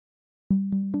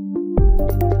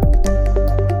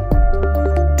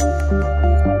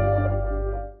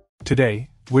Today,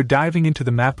 we're diving into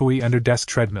the MAVPAWIY Under-Desk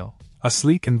Treadmill, a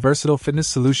sleek and versatile fitness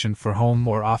solution for home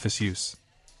or office use.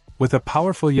 With a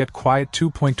powerful yet quiet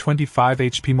 2.25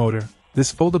 HP motor,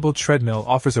 this foldable treadmill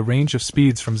offers a range of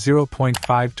speeds from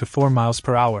 0.5 to 4 miles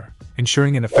per hour,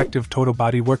 ensuring an effective total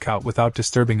body workout without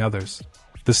disturbing others.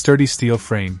 The sturdy steel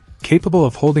frame, capable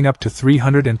of holding up to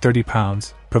 330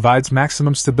 pounds, provides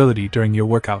maximum stability during your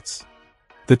workouts.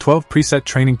 The 12 preset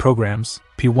training programs,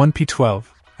 P1 P12,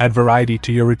 add variety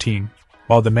to your routine,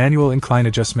 while the manual incline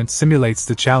adjustment simulates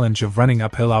the challenge of running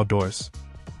uphill outdoors.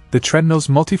 The treadmill's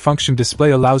multifunction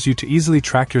display allows you to easily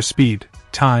track your speed,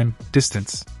 time,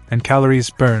 distance, and calories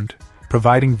burned,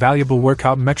 providing valuable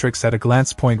workout metrics at a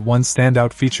glance. One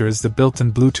standout feature is the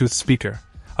built-in Bluetooth speaker,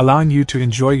 allowing you to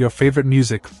enjoy your favorite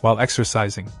music while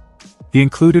exercising. The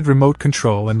included remote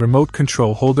control and remote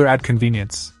control holder add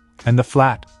convenience, and the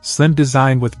flat, slim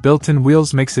design with built-in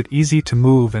wheels makes it easy to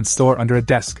move and store under a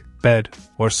desk, bed,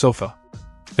 or sofa.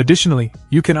 Additionally,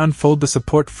 you can unfold the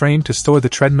support frame to store the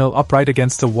treadmill upright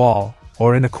against a wall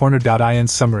or in a corner. In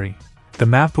summary, the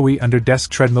MAVPAWIY Under-Desk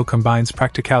Treadmill combines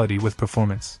practicality with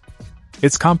performance.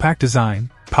 Its compact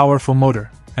design, powerful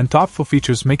motor, and thoughtful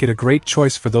features make it a great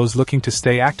choice for those looking to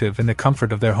stay active in the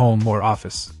comfort of their home or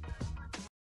office.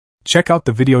 Check out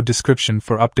the video description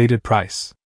for updated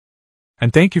price.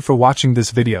 And thank you for watching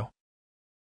this video.